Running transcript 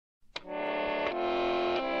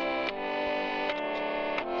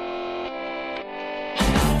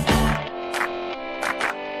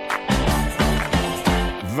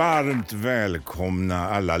Varmt välkomna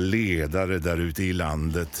alla ledare där ute i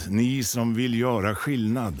landet, ni som vill göra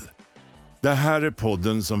skillnad. Det här är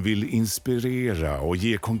podden som vill inspirera och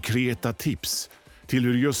ge konkreta tips till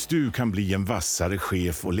hur just du kan bli en vassare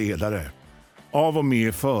chef och ledare. Av och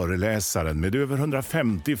med föreläsaren med över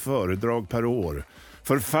 150 föredrag per år,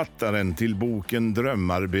 författaren till boken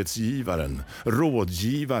Drömarbetsgivaren,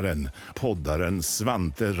 rådgivaren, poddaren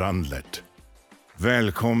Svante Randlert.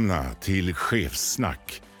 Välkomna till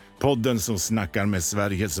Chefssnack, podden som snackar med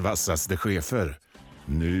Sveriges vassaste chefer.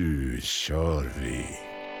 Nu kör vi!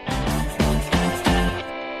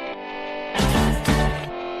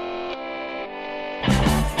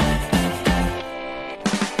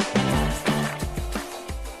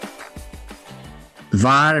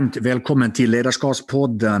 Varmt välkommen till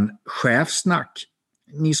Ledarskapspodden Chefssnack.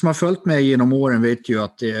 Ni som har följt mig genom åren vet ju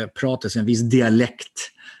att det pratas en viss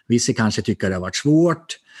dialekt. Vissa kanske tycker det har varit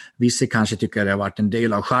svårt. Vissa kanske tycker det har varit en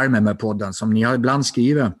del av charmen med podden som ni har ibland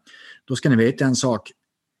skrivit. Då ska ni veta en sak.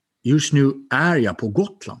 Just nu är jag på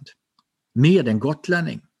Gotland med en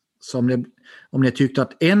gotlänning. Om ni tyckte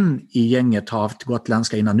att en i gänget har haft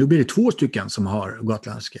gotländska innan, nu blir det 2 stycken som har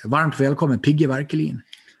gotländska. Varmt välkommen Pigge Werkelin.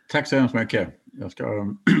 Tack så hemskt mycket. Jag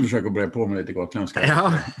ska försöka börja på med lite gotländska.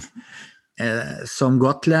 Ja. Som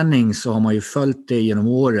gotlänning så har man ju följt det genom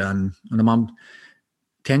åren. Och när man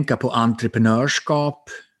tänker på entreprenörskap.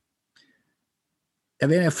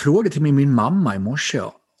 Jag frågade till min mamma i morse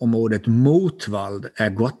om ordet motvald är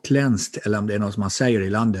gotländskt eller om det är något som man säger i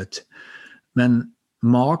landet. Men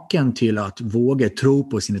maken till att våga tro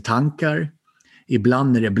på sina tankar,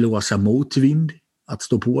 ibland när det blåser motvind, att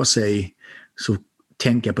stå på sig, så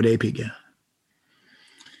tänker jag på dig, Pigge.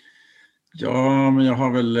 Ja, men jag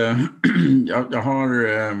har väl jag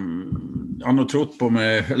har nog trott på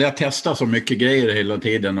mig, eller jag testar så mycket grejer hela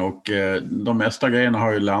tiden och de mesta grejerna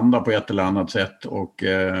har ju landat på ett eller annat sätt och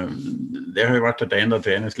det har ju varit ett enda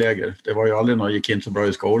träningsläger. Det var ju aldrig något, gick inte så bra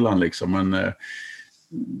i skolan liksom, men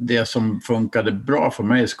det som funkade bra för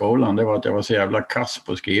mig i skolan, det var att jag var så jävla kass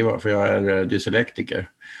på att skriva, för jag är dyslektiker.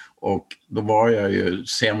 Och då var jag ju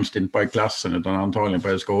sämst inte bara i klassen utan antagligen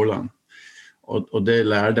på skolan. Och det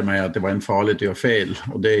lärde mig att det var inte farligt att göra fel.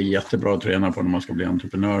 Och det är jättebra att träna på när man ska bli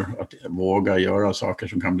entreprenör. Att våga göra saker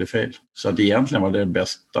som kan bli fel. Så att egentligen var det den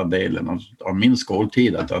bästa delen av min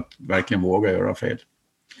skoltid. Att verkligen våga göra fel.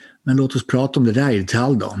 Men låt oss prata om det där i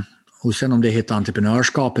detalj då. Och sen om det heter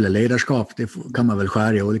entreprenörskap eller ledarskap, det kan man väl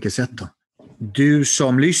skära i olika sätt då. Du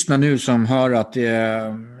som lyssnar nu som hör att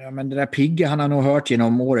men det där Pigge han har nog hört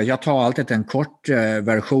genom året. Jag tar alltid den kort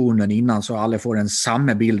versionen innan så alla får en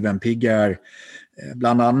samma bild vem Pigge är.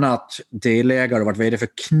 Bland annat delägare och varit vd för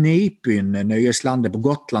Kneippbyn, nöjeslandet på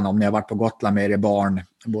Gotland, om ni har varit på Gotland med era barn,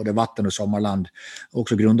 både vatten- och sommarland.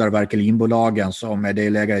 Också grundare Werkelinbolagen som är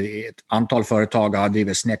delägare i ett antal företag, har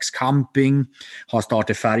drivit Snacks Camping, har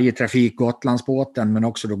startat färjetrafik Gotlandsbåten, men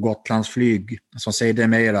också då Gotlandsflyg som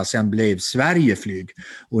sedermera sen blev Sverigeflyg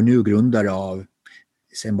och nu grundare av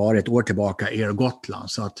sen bara ett år tillbaka Air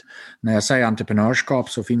Gotland. Så att när jag säger entreprenörskap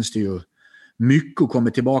så finns det ju mycket att komma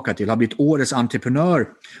tillbaka till. Har blivit årets entreprenör.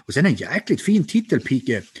 Och sen en jäkligt fin titel,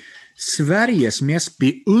 Pike. Sveriges mest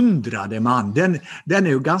beundrade man. Den är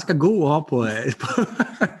ju ganska god att ha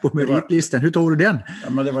på meritlistan. Hur tog du den? Ja,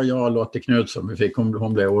 men det var jag och Lotte Knutsson. Vi fick,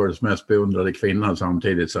 hon blev årets mest beundrade kvinna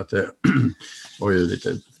samtidigt. Så att det var ju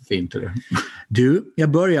lite fint det. Du,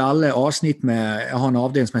 jag börjar alla avsnitt med, jag har en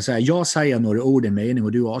avdelning som jag säger, jag säger några ord i mening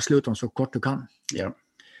och du avslutar dem så kort du kan. Ja.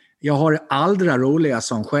 Jag har det allra roligast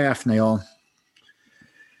som chef när jag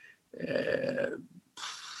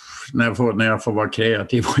när jag får vara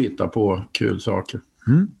kreativ och hitta på kul saker.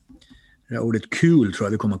 Det ordet kul tror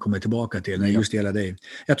jag vi kommer komma tillbaka till när just det gäller dig.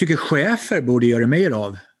 Jag tycker chefer borde göra mer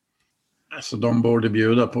av. Alltså de borde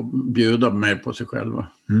bjuda mer på sig själva.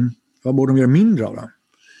 Vad borde de göra mindre av då?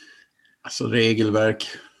 Alltså regelverk.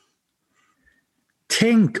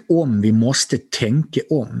 Tänk om vi måste tänka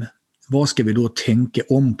om. Vad ska vi då tänka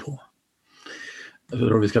om på? Jag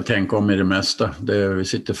tror vi ska tänka om i det mesta. Vi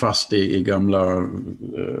sitter fast i gamla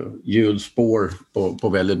hjulspår på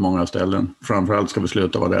väldigt många ställen. Framförallt ska vi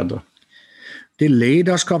sluta vara rädda. Det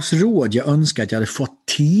ledarskapsråd jag önskar att jag hade fått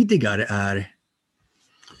tidigare är...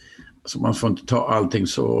 Alltså man får inte ta allting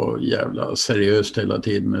så jävla seriöst hela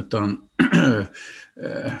tiden utan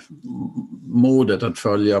modet att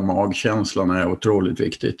följa magkänslan är otroligt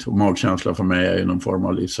viktigt. Och magkänslan för mig är ju någon form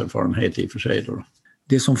av livserfarenhet i och för sig då.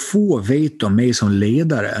 Det som få vet om mig som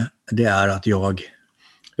ledare, det är att jag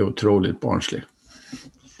är otroligt barnslig.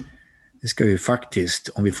 Det ska ju faktiskt,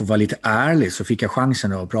 om vi får vara lite ärlig, så fick jag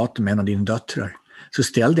chansen att prata med en av dina döttrar. så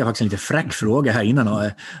ställde jag faktiskt en lite fräck fråga här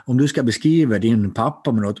innan. Om du ska beskriva din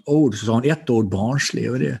pappa med något ord så sa han ett ord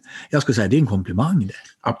barnslig. Och jag skulle säga det är en komplimang det.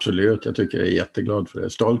 Absolut, jag tycker jag är jätteglad för det.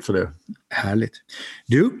 Stolt för det. Härligt.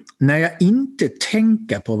 Du, när jag inte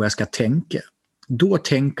tänker på vad jag ska tänka, då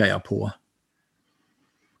tänker jag på...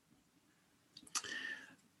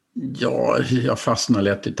 Ja, jag fastnar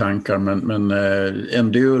lätt i tankar, men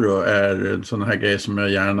enduro är en sån här grej som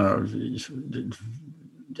jag gärna...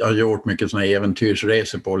 Jag har gjort mycket såna här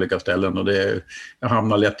äventyrsresor på olika ställen och jag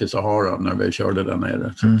hamnar lätt i Sahara när vi körde där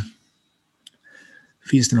nere.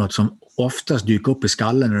 Finns det något som oftast dyker upp i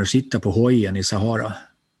skallen när du sitter på hojen i Sahara?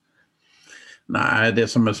 Det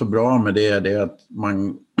som är så bra med det är att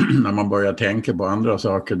när man börjar tänka på andra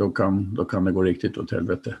saker då kan det gå riktigt åt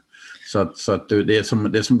helvete. Så att det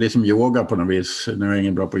som blir som yoga på något vis. Nu är jag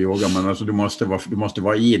ingen bra på yoga, men alltså du måste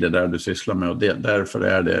vara i det där du sysslar med och därför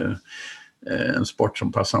är det en sport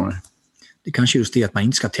som passar mig. Det kanske just det att man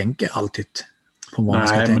inte ska tänka alltid på vad man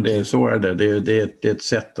ska tänka. Men så är det. Det är ett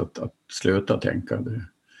sätt att sluta tänka.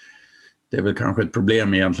 Det är väl kanske ett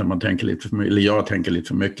problem egentligen. Man tänker lite för mycket, eller jag tänker lite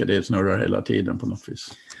för mycket. Det snurrar hela tiden på något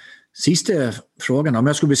vis. Sista frågan. Om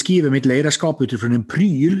jag skulle beskriva mitt ledarskap utifrån en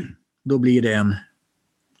pryl, då blir det en...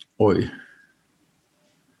 Oj.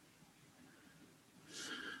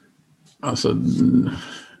 Alltså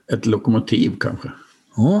ett lokomotiv kanske.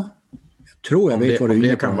 Ja, jag tror jag vet vad du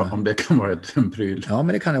är på. Om det kan vara en pryl. Ja,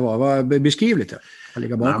 men det kan det vara. Beskriv lite.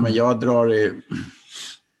 Men jag drar i...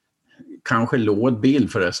 Kanske lådbil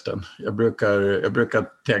förresten. Jag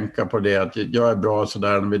brukar tänka på det att jag är bra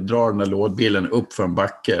sådär när vi drar den där lådbilen upp för en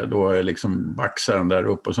backe. Då är liksom baxaren där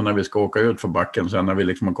uppe. Och så när vi ska åka ut för backen, sen när vi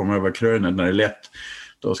liksom kommer över krönet när det är lätt,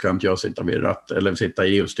 då ska inte jag sitta vid ratt eller sitta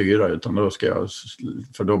i och styra, utan då ska jag,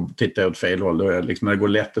 för då tittar jag åt fel håll. Då är liksom, när det går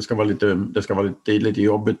lätt, det ska vara lite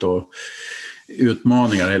jobbigt och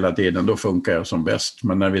utmaningar hela tiden, då funkar jag som bäst.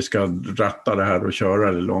 Men när vi ska ratta det här och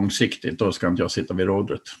köra det långsiktigt, då ska inte jag sitta vid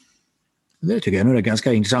rodret. Det tycker jag nu är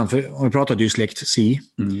ganska intressant, för om vi pratar dyslexi,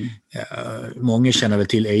 många känner väl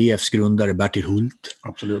till EFs grundare Bertil Hult.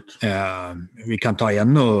 Absolut. Vi kan ta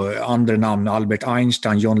ännu andra namn, Albert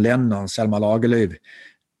Einstein, John Lennon, Selma Lagerlöf.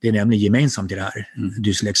 Det är nämligen gemensamt i det här,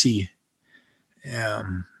 dyslexi.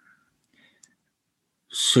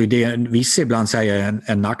 Så det vissa ibland säger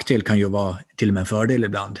en nackdel kan ju vara till och med en fördel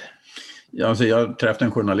ibland. Ja, alltså jag träffade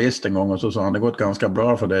en journalist en gång och så sa han, det gått ganska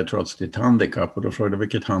bra för dig trots ditt handikapp. Och då frågade jag,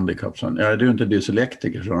 vilket handikapp? Så han, det är ju inte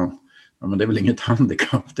dyslektiker, så han. Ja, men det är väl inget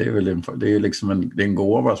handikapp, det är liksom en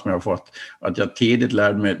gåva som jag har fått. Att jag tidigt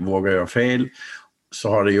lärde mig att våga göra fel, så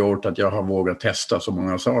har det gjort att jag har vågat testa så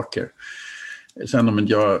många saker. Sen om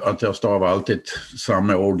att jag stavar alltid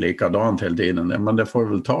samma ord likadant hela tiden, men det får jag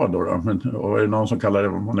väl ta då. Men, och är det någon som kallar det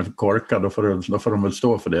om man är för korkad, då får de väl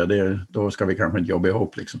stå för det. Då ska vi kanske inte jobba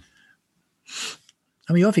ihop liksom.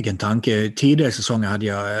 Ja, men jag fick en tanke. Tidigare säsonger hade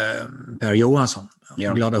jag Per Johansson,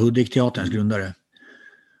 Glada Hudik-teaterns grundare.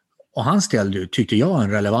 Och han ställde, tyckte jag,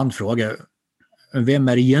 en relevant fråga. Vem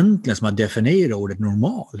är egentligen som har definierat ordet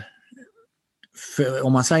normal? För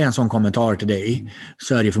om man säger en sån kommentar till dig,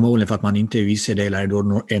 så är det förmodligen för att man inte i vissa delar är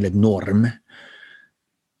då enligt norm.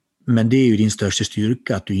 Men det är ju din största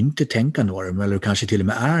styrka, att du inte tänker norm, eller kanske till och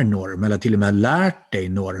med är norm, eller till och med lärt dig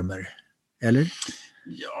normer. Eller?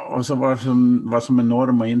 Ja, och så vad som är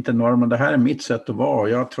norm och inte norm. Det här är mitt sätt att vara.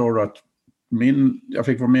 Jag tror att jag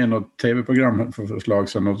fick vara med i något tv-program för förslag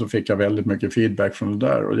sedan, och så fick jag väldigt mycket feedback från det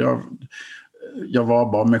där. Och jag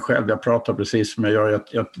var bara mig själv. Jag pratar precis som jag gör.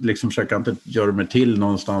 Jag liksom försöker inte göra mig till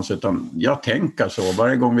någonstans, utan jag tänker så.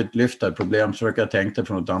 Varje gång vi lyfter ett problem så försöker jag tänka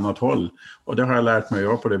från ett annat håll. Och det har jag lärt mig att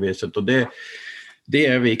göra på det viset. Och det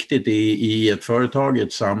är viktigt i ett företag, i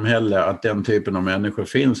ett samhälle, att den typen av människor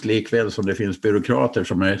finns, likväl som det finns byråkrater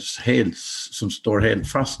som står helt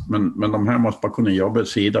fast. Men de här måste bara kunna jobba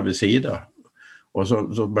sida vid sida. Och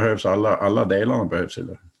så behövs alla delarna behövs i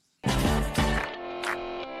det.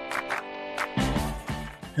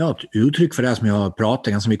 Ja, ett uttryck för det som jag har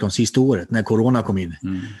pratat ganska mycket om sista året, när corona kom in.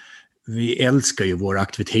 Vi älskar ju vår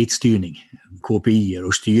aktivitetsstyrning, KPI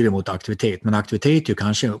och styr mot aktivitet. Men aktivitet är ju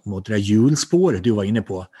kanske mot det där hjulspåret du var inne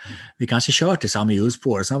på. Vi kanske kör till samma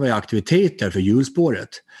hjulspår. Sen var det aktiviteter för hjulspåret.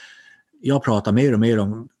 Jag pratar mer och mer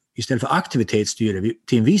om, istället för aktivitetsstyre,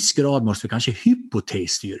 till en viss grad måste vi kanske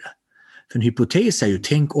hypotesstyra. För en hypotes är ju,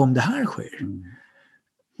 tänk om det här sker.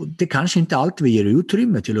 Och det kanske inte alltid ger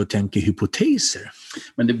utrymme till att tänka hypoteser.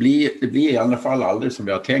 Men det blir i alla fall aldrig som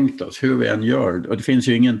vi har tänkt oss, hur vi än gör. Och det finns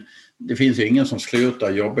ju ingen som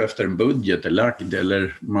slutar jobba efter en budget är lagd,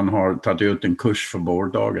 eller man har tagit ut en kurs för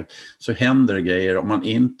bolaget. Så händer det grejer om man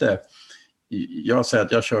inte jag säger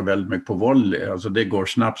att jag kör väldigt mycket på volley. Alltså det går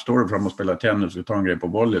snabbt, står du fram och spelar tennis och tar en grej på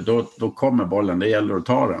volley, då kommer bollen, det gäller att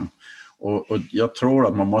ta den. Och jag tror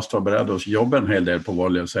att man måste vara beredd att jobba en hel del på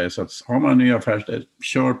volley och säga så att har man en ny affärsidé,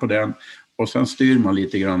 kör på den och sen styr man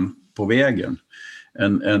lite grann på vägen.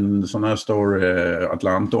 En sån här stor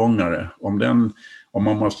atlantångare, om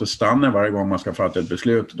man måste stanna varje gång man ska fatta ett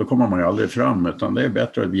beslut, då kommer man ju aldrig fram, utan det är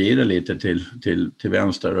bättre att gira lite till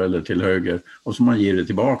vänster eller till höger och så man ger det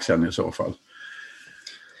tillbaka sen i så fall.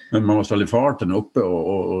 Men man måste hålla farten uppe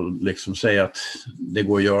och liksom säga att det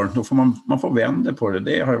går att göra. Då får man får vända på det.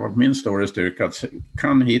 Det har ju varit min stora styrka, att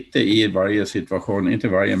kan hitta i varje situation, inte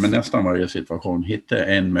varje men nästan varje situation, hitta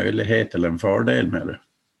en möjlighet eller en fördel med det.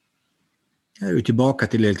 Jag är ju tillbaka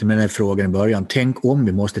till lite med den här frågan i början. Tänk om,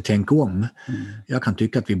 vi måste tänka om. Jag kan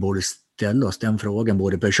tycka att vi borde ställa oss den frågan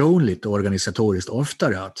både personligt och organisatoriskt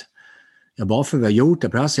oftare. Att bara för vi har gjort det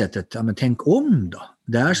på det här sättet, men tänk om då.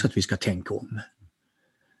 Det är så att vi ska tänka om.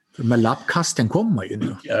 För de här lappkasten kommer ju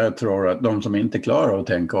nu. Jag tror att de som inte klarar att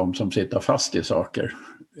tänka om, som sitter fast i saker.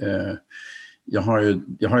 Jag har ju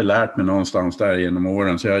lärt mig någonstans där genom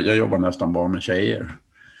åren, så jag jobbar nästan bara med tjejer.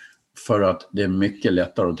 För att det är mycket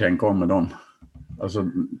lättare att tänka om med dem.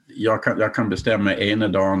 Alltså, jag kan bestämma ena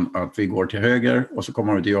dagen att vi går till höger och så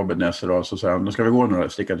kommer vi till jobbet nästa dag och så säger nu ska vi gå några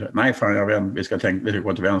stycken. Nej fan, jag vet, vi ska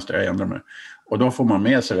gå till vänster, jag ändrar mig. Och då får man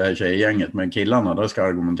med sig det här tjejgänget, med killarna, då ska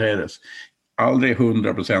argumenteras. Aldrig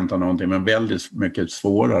 100% av någonting, men väldigt mycket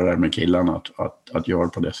svårare med killarna att göra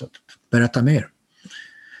på det sättet. Berätta mer.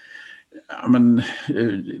 Ja, men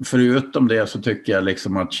förutom det så tycker jag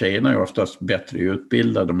liksom att tjejerna är oftast bättre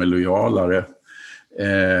utbildade, de är lojalare.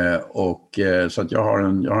 Så att jag har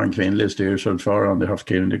en kvinnlig styrelseordförande, jag har haft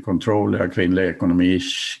kvinnlig kontroll, jag har kvinnliga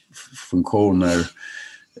ekonomifunktioner.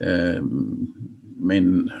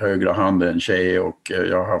 Min högra hand är en tjej och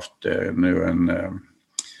jag har haft nu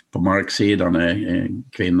på marksidan en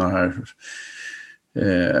kvinna här.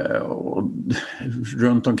 Och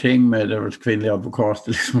runt omkring mig det har varit kvinnliga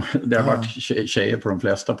advokater liksom. Det har varit tjejer på de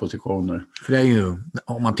flesta positioner. För det är ju,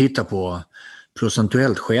 om man tittar på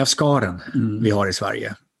procentuellt chefskaren vi har i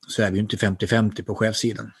Sverige, så är vi ju inte 50-50 på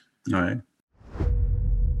chefssidan. Nej.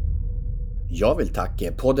 Jag vill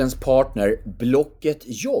tacka poddens partner Blocket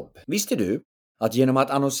Jobb. Visste du att genom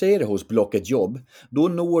att annonsera hos Blocket Jobb, då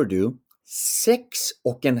når du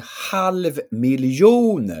 6,5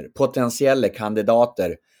 miljoner potentiella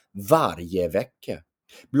kandidater varje vecka.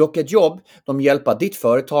 Blocket Jobb, de hjälper ditt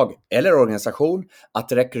företag eller organisation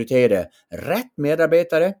att rekrytera rätt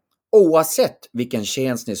medarbetare oavsett vilken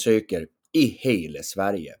tjänst ni söker i hela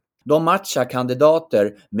Sverige. De matchar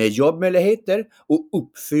kandidater med jobbmöjligheter och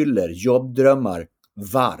uppfyller jobbdrömmar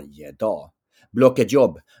varje dag. Blocket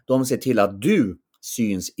Jobb, de ser till att du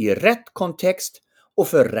syns i rätt kontext och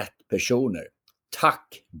för rätt personer.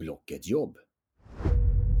 Tack Blocket Jobb!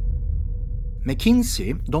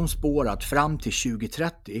 McKinsey, de spår att fram till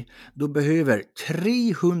 2030 då behöver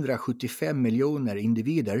 375 miljoner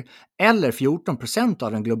individer eller 14%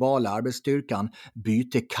 av den globala arbetsstyrkan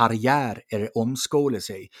byta karriär eller omskola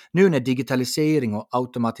sig nu när digitalisering och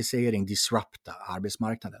automatisering disruptar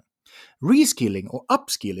arbetsmarknaden. Reskilling och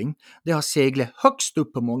upskilling, det har seglat högst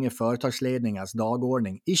upp på många företagsledningars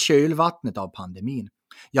dagordning i kölvattnet av pandemin.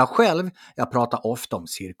 Jag pratar ofta om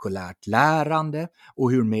cirkulärt lärande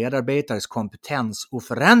och hur medarbetares kompetens och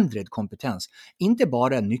förändrad kompetens inte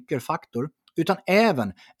bara är en nyckelfaktor utan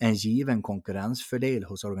även en given konkurrensfördel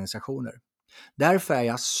hos organisationer. Därför är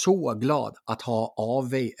jag så glad att ha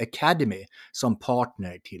AV Academy som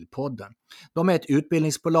partner till podden. De är ett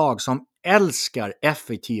utbildningsbolag som älskar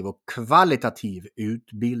effektiv och kvalitativ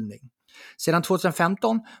utbildning. Sedan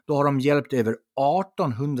 2015 då har de hjälpt över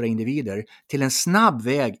 1800 individer till en snabb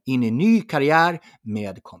väg in i ny karriär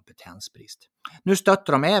med kompetensbrist. Nu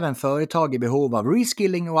stöttar de även företag i behov av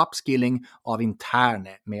reskilling och upskilling av interna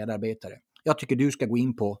medarbetare. Jag tycker du ska gå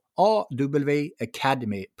in på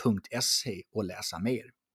awacademy.se och läsa mer.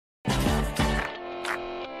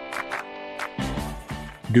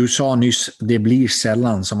 Du sa nyss, det blir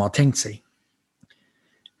sällan som man har tänkt sig.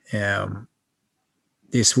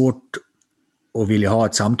 Det är svårt att vilja ha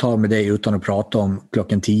ett samtal med dig utan att prata om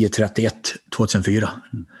klockan 10.31 2004.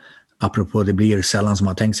 Apropå det blir sällan som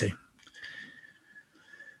man har tänkt sig.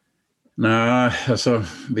 Nej, alltså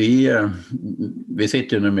vi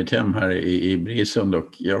sitter ju nu i mitt hem här i Brisund och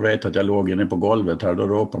jag vet att jag låg inne på golvet här. Då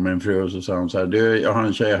ropade min fru och så sa hon så här: du, jag har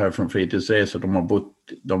en tjej här från fritidsresor,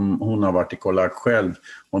 hon har varit i Kollack själv,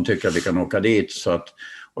 hon tycker att vi kan åka dit så att,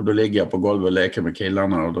 och då ligger jag på golvet och leker med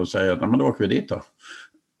killarna och då säger jag att men då åker vi dit då.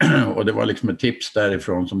 Och det var liksom ett tips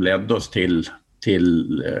därifrån som ledde oss till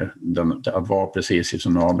att vara precis i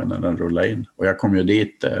tsunamin när den rullade in. Och jag kom ju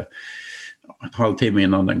dit en halvtimme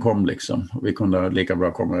innan den kom liksom. Vi kunde lika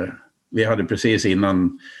bra komma. Vi hade precis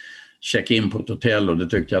innan check-in på ett hotell och det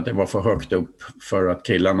tyckte jag att det var för högt upp för att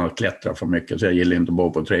killarna klättrar för mycket. Så jag gillade inte att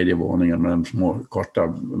bo på 3:e våningen med de små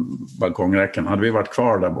korta balkongräcken. Hade vi varit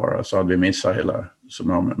kvar där bara så hade vi missat hela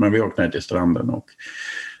tsunamin. Men vi åkte ner till stranden och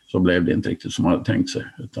så blev det inte riktigt som man hade tänkt sig.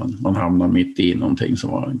 Utan man hamnade mitt i någonting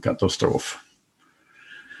som var en katastrof.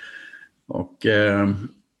 Och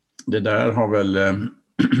det där har väl...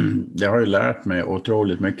 det har ju lärt mig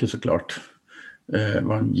otroligt mycket såklart. Det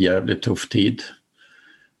var en jävligt tuff tid.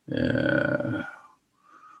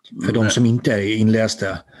 För de som inte är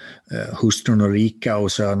inlästa, hustrun och Rika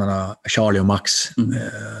och sönerna Charlie och Max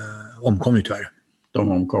omkom ju tyvärr.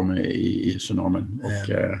 De omkom i tsunamin.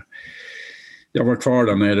 Och jag var kvar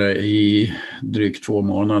där nere i drygt 2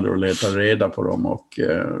 månader och letade reda på dem. Och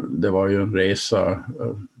det var ju en resa...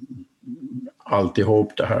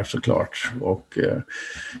 alltihop det här såklart och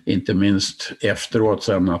inte minst efteråt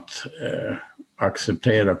sen att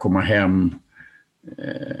acceptera, komma hem,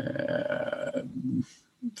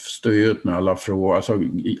 stå ut med alla frågor, alltså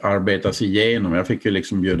arbeta sig igenom. Jag fick ju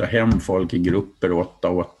liksom bjuda hem folk i grupper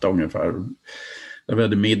 8-8 ungefär. Det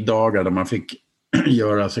var middagar där man fick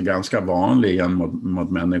göra sig ganska vanlig igen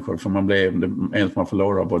mot människor. För man blev, ens man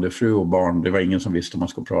förlorade både fru och barn, det var ingen som visste om man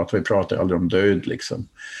skulle prata. Vi pratade aldrig om död liksom.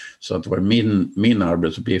 Så att det var min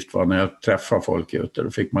arbetsuppgift var när jag träffade folk ute,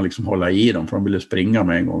 då fick man liksom hålla i dem för de ville springa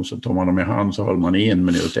med en gång. Så tog man dem i hand så höll man i 1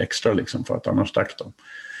 minut extra liksom för att annars stack de.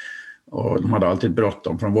 Och de hade alltid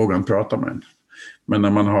bråttom för de vågade inte prata med en. Men när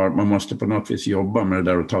man måste på något vis jobba med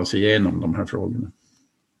det där och ta sig igenom de här frågorna.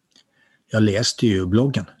 Jag läste ju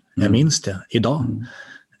bloggen. Jag minns det idag.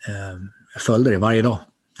 Jag följde det varje dag.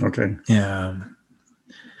 Okay.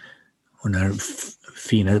 Och den här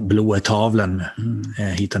fina blåa tavlan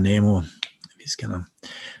med Hitta Nemo-fiskarna.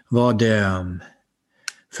 Var det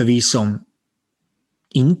för vi som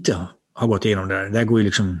inte har gått igenom det där går ju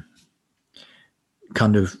liksom,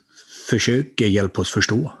 kan du försöka hjälpa oss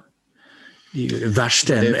förstå? Det är ju det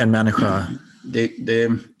värsta en människa...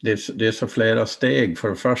 Det är så flera steg.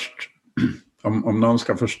 För först... Om någon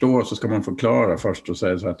ska förstå så ska man förklara först och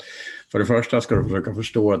säga så att för det första ska du försöka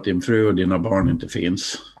förstå att din fru och dina barn inte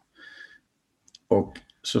finns. Och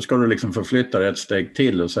så ska du liksom förflytta ett steg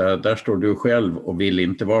till och säga att där står du själv och vill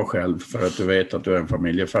inte vara själv för att du vet att du är en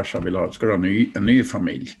familjefarsa, ska du ha en ny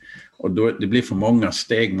familj. Och då, det blir för många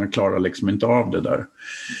steg, man klarar liksom inte av det där.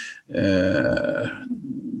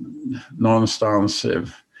 Någonstans,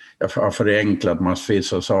 jag har förenklat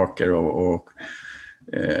massvis av saker och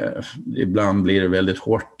ibland blir det väldigt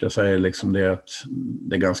hårt. Jag säger liksom det att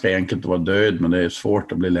det är ganska enkelt att vara död, men det är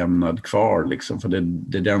svårt att bli lämnad kvar liksom, för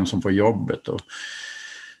det är den som får jobbet. Och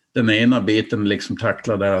den ena biten liksom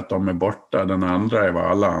tacklar där att de är borta, den andra är vad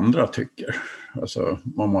alla andra tycker. Alltså,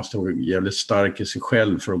 man måste vara jävligt stark i sig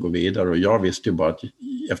själv för att gå vidare. Och jag visste ju bara att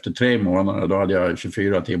efter 3 månader, då hade jag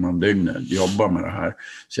 24 timmar om dygnet jobba med det här.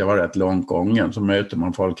 Så jag var rätt långt gången. Så möter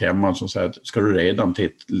man folk hemma som säger att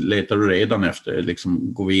letar du redan efter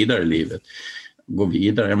liksom, gå vidare i livet? Gå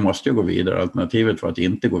vidare, jag måste ju gå vidare. Alternativet var att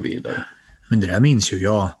inte gå vidare. Men det där minns ju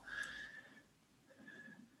jag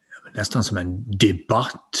nästan som en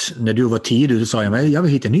debatt. När du var 10, du sa jag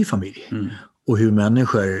vill hitta en ny familj. Och hur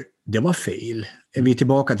människor, det var fel. Är vi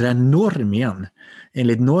tillbaka till den norm igen?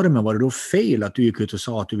 Enligt normen var det då fel att du gick ut och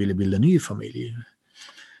sa att du ville bilda en ny familj?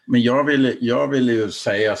 Men jag ville ju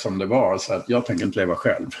säga som det var, så att jag tänker inte leva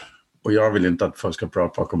själv. Och jag vill inte att folk ska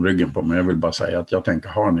prata bakom ryggen på mig. Jag vill bara säga att jag tänker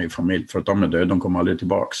ha en ny familj. För att de är döda, de kommer aldrig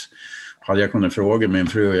tillbaks. Hade jag kunnat fråga min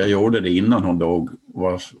fru, jag gjorde det innan hon dog,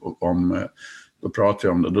 då pratade vi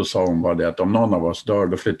om det. Då sa hon bara det att om någon av oss dör,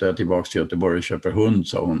 då flyttar jag tillbaka till Göteborg och köper hund,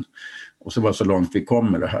 sa hon. Och så var så långt vi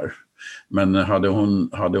kom med det här. Men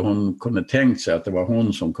hade hon kunnat tänkt sig att det var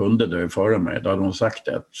hon som kunde dö före mig, då hade hon sagt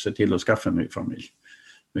det, att se till att skaffa en ny familj.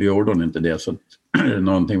 Nu gjorde hon inte det, så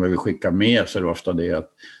någonting vi skickar med så är det ofta det att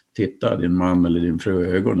titta din man eller din fru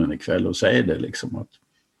i ögonen ikväll och säga det liksom att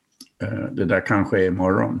det där kanske är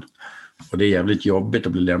imorgon. Och det är jävligt jobbigt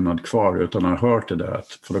att bli lämnad kvar utan att ha hört det där.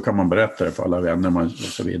 För då kan man berätta det för alla vänner och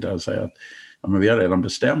så vidare och säga att ja, men vi har redan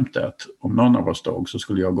bestämt det att om någon av oss dog så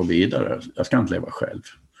skulle jag gå vidare. Jag ska inte leva själv.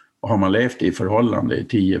 Och har man levt i förhållande i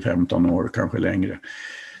 10-15 år, kanske längre,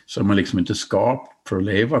 så är man liksom inte skapt för att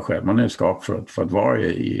leva själv. Man är skapt för att vara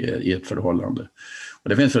i ett förhållande. Och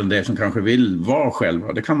det finns väl en del som kanske vill vara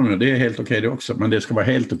själva. Det är helt okej det också. Men det ska vara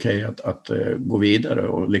helt okej att gå vidare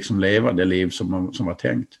och liksom leva det liv som var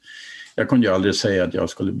tänkt. Jag kunde ju aldrig säga att jag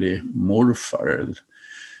skulle bli morfar.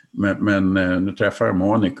 Men nu träffar jag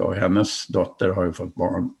Monica och hennes dotter har ju fått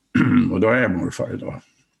barn. Och då är jag morfar idag.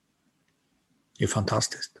 Det är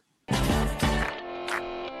fantastiskt.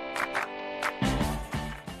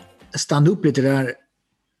 stanna upp lite där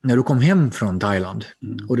när du kom hem från Thailand.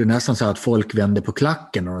 Och det är nästan så att folk vände på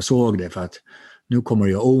klacken när de såg det, för att nu kommer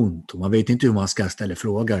det göra ont och man vet inte hur man ska ställa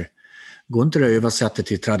frågor. Går inte det att översätta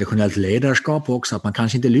till traditionellt ledarskap också, att man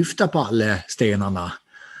kanske inte lyfter på alla stenarna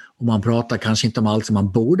och man pratar kanske inte om allt som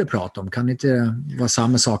man borde prata om? Kan det inte vara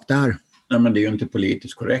samma sak där? Nej, men det är ju inte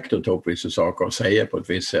politiskt korrekt att ta upp vissa saker och säga på ett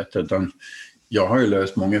visst sätt, utan jag har ju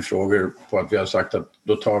löst många frågor på att vi har sagt att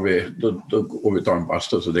då går vi och tar en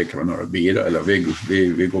bastu så det kan vara några bira, eller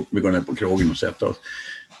vi går ner på krogen och sätter oss.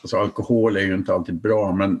 Alltså alkohol är ju inte alltid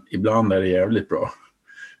bra, men ibland är det jävligt bra.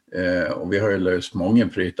 Och vi har ju löst många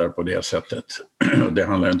prytar på det sättet. Det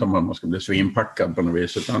handlar inte om att man ska bli svinpackad på något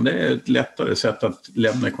vis, utan det är ett lättare sätt att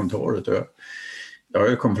lämna kontoret. Jag har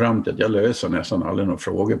ju kommit fram till att jag löser nästan aldrig några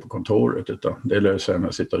frågor på kontoret, utan det löser jag när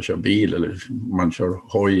jag sitter och kör bil eller man kör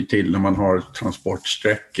hoj till när man har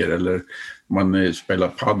transportsträckor eller man spelar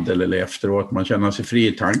paddel eller efteråt. Man känner sig fri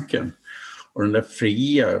i tanken. Och den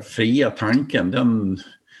där fria tanken,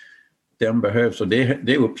 den behövs, och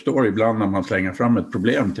det uppstår ibland när man slänger fram ett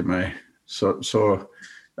problem till mig. Så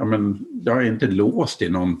ja, men jag är inte låst i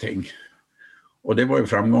någonting. Och det var ju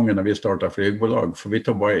framgången när vi startade flygbolag.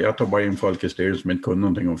 För jag tar bara in folk i styrelsen som inte kunde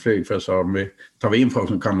någonting om flyg. För jag sa, om vi tar in folk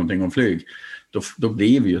som kan någonting om flyg, då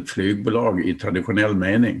blir vi ju ett flygbolag i traditionell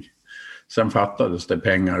mening. Sen fattades det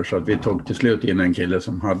pengar så att vi tog till slut in en kille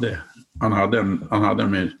som hade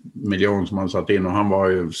en miljon som han satt in, och han var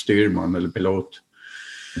ju styrman eller pilot.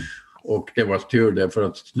 Och det var tur det, för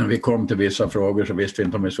att när vi kom till vissa frågor så visste vi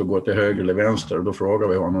inte om vi skulle gå till höger eller vänster. Och då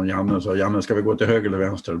frågade vi honom, Janne, sa Janne, ska vi gå till höger eller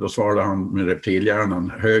vänster? Då svarade han med reptilhjärnan,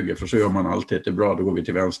 höger, för så gör man alltid, det är bra, då går vi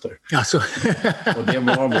till vänster. Alltså. Och det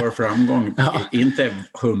var vår framgång, inte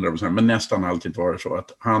 100%, men nästan alltid var det så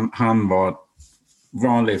att han var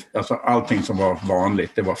vanlig, alltså allting som var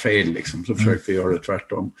vanligt, det var fel liksom, så försökte vi göra det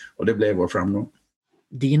tvärtom. Och det blev vår framgång.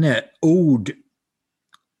 Dina ord,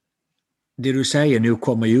 det du säger nu,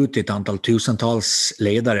 kommer ju ut ett antal tusentals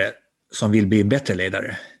ledare som vill bli en bättre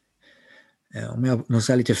ledare. Om jag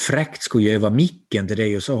så lite fräckt skulle ge över micken till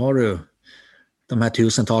dig, och så har du de här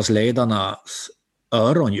tusentals ledarnas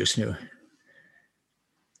öron just nu.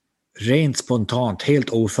 Rent spontant, helt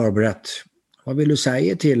oförberett. Vad vill du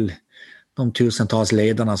säga till de tusentals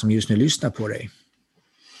ledarna som just nu lyssnar på dig?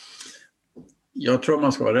 Jag tror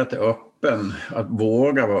man ska vara rätt öppen, att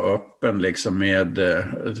våga vara öppen liksom med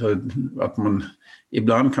att man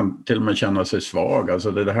ibland kan till och med känna sig svag.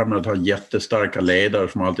 Alltså det här med att ha jättestarka ledare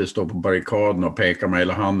som alltid står på barrikaden och pekar med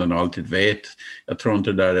hela handen och alltid vet. Jag tror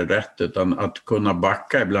inte det där är rätt, utan att kunna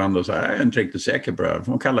backa ibland och säga, jag är inte riktigt säker på det här.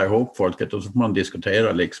 Man kallar ihop folket och så får man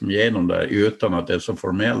diskutera liksom igenom det utan att det är så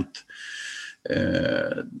formellt.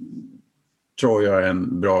 Tror jag är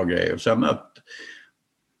en bra grej. Och sen att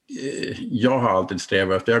jag har alltid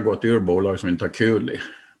strävat efter, jag har gått ur bolag som inte har kul i.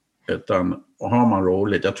 Utan, och har man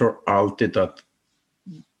roligt, jag tror alltid att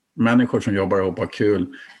människor som jobbar ihop har kul,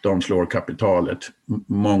 de slår kapitalet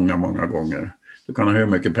många gånger. Du kan ha hur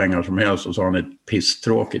mycket pengar som helst och så har ni ett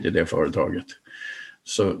pisstråkigt i det företaget.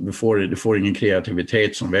 Så du får ingen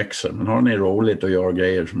kreativitet som växer. Men har ni roligt och gör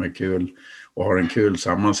grejer som är kul och har en kul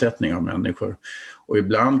sammansättning av människor. Och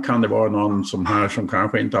ibland kan det vara någon som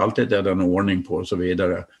kanske inte alltid är den ordning på och så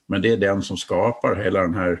vidare. Men det är den som skapar hela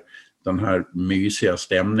den här mysiga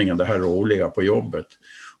stämningen, det här roliga på jobbet.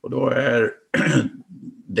 Och då är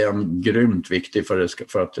den grymt viktig för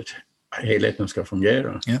att helheten ska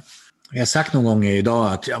fungera. Ja. Jag har sagt någon gång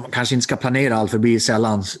idag att man kanske inte ska planera allt förbi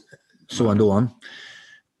sällan så ändå.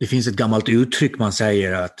 Det finns ett gammalt uttryck man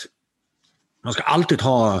säger att man ska alltid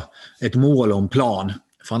ha ett mål och en plan,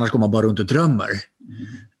 för annars går man bara runt och drömmer.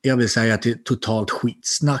 Jag vill säga att det är totalt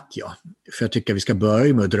skitsnack, ja. För jag tycker att vi ska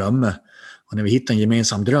börja med att drömma. Och när vi hittar en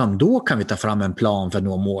gemensam dröm, då kan vi ta fram en plan för att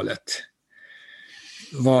nå målet.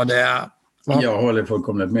 Jag håller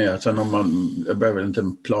fullkomligt med. Sen jag behöver inte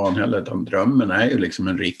en plan heller, utan drömmen är ju liksom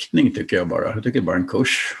en riktning, tycker jag bara. Jag tycker bara en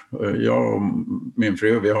kurs. Jag och min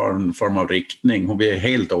fru, vi har en form av riktning. Vi är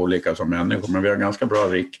helt olika som människor, men vi har ganska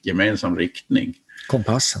bra gemensam riktning.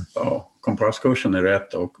 Kompassen. Ja, kompasskursen är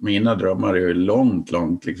rätt, och mina drömmar är ju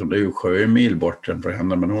långt, liksom, det är ju sjömil bort för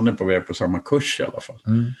henne, men hon är på väg på samma kurs i alla fall.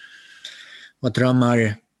 Mm. Vad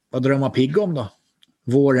drömmar Pigga om då?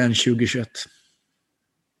 Våren 2021?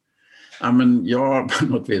 Ja, men jag på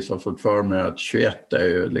något vis har fått för mig att 21 är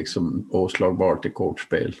ju liksom oslagbart i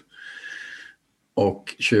kortspel.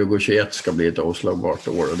 Och 2021 ska bli ett oslagbart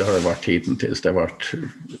år, och det har det varit hittills. Det har varit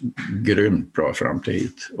grymt bra fram till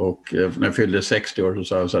hit. Och när jag fyllde 60 år så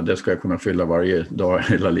sa jag så att det ska jag kunna fylla varje dag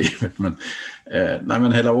hela livet.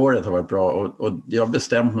 Men hela året har varit bra, och jag har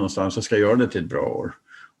bestämt någonstans att jag ska göra det till ett bra år.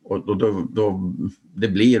 Och då det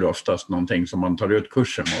blir oftast någonting som man tar ut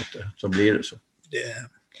kursen mot det. Så blir det så.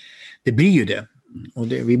 Det blir ju det.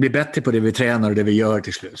 Och vi blir bättre på det vi tränar och det vi gör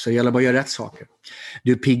till slut. Så det gäller bara att göra rätt saker.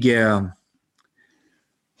 Du Pigge,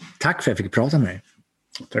 tack för att jag fick prata med dig.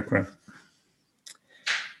 Tack själv.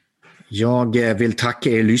 Jag vill tacka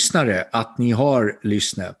er lyssnare att ni har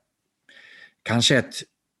lyssnat. Kanske ett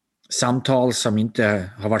samtal som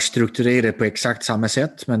inte har varit strukturerat på exakt samma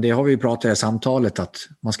sätt, men det har vi pratat i samtalet att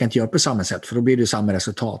man ska inte göra på samma sätt för då blir det samma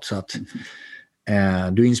resultat. Så att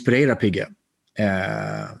du inspirerar Pigge.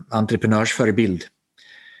 Entreprenörsförebild.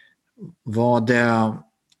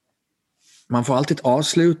 Man får alltid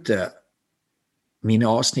avsluta mina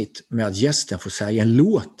avsnitt med att gästen får säga en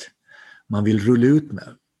låt man vill rulla ut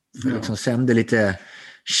med. För att liksom sända lite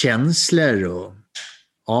känslor och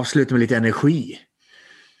avsluta med lite energi.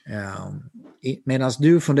 Medan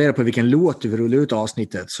du funderar på vilken låt du vill rulla ut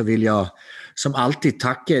avsnittet så vill jag som alltid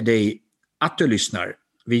tacka dig att du lyssnar.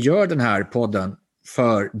 Vi gör den här podden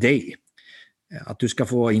för dig. Att du ska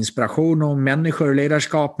få inspiration om människor och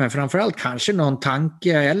ledarskap, men framförallt kanske någon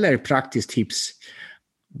tanke eller praktiskt tips.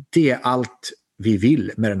 Det är allt vi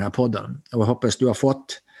vill med den här podden. Och jag hoppas du har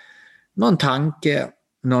fått någon tanke,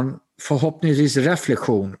 någon förhoppningsvis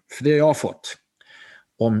reflektion, för det har jag fått,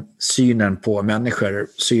 om synen på människor,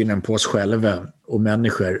 synen på oss själva och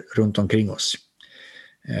människor runt omkring oss.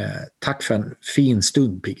 Tack för en fin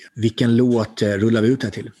stund, Pigge. Vilken låt rullar vi ut här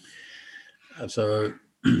till? Alltså,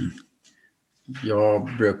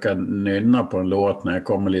 jag brukar nynna på en låt när jag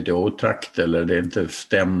kommer lite i otakt eller det inte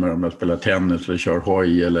stämmer om jag spelar tennis eller kör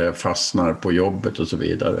hoj eller fastnar på jobbet och så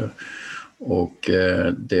vidare. Och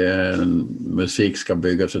musik ska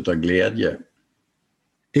byggas av glädje.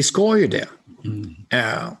 Det ska ju det.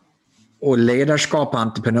 Och ledarskap och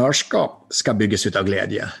entreprenörskap ska byggas av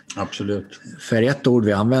glädje. Absolut. För ett ord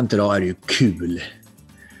vi använt idag är ju kul.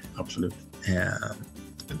 Absolut.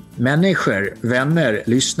 Människor, vänner,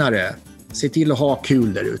 lyssnare, se till att ha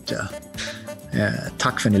kul där ute.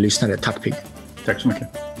 Tack för att ni lyssnade. Tack Pigge. Tack så mycket.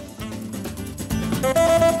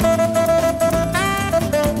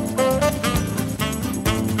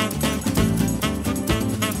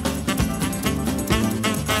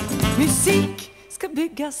 Musik ska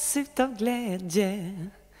byggas utav glädje.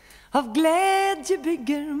 Av glädje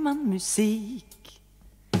bygger man musik.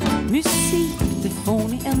 Musik, det får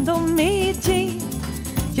ni ändå medge.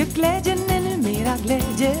 Gör glädjen ännu mera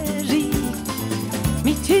glädjerik.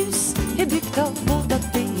 Mitt hus är byggt av båda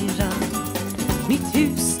dera. Mitt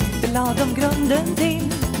hus, det la de grunden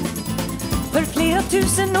till. För flera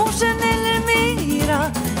tusen år sedan eller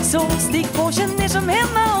mera. Så stig på, känn er som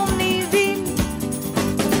hemma om ni vill.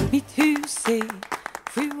 Mitt hus är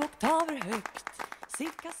 7 oktaver högt,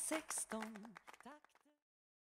 cirka 16.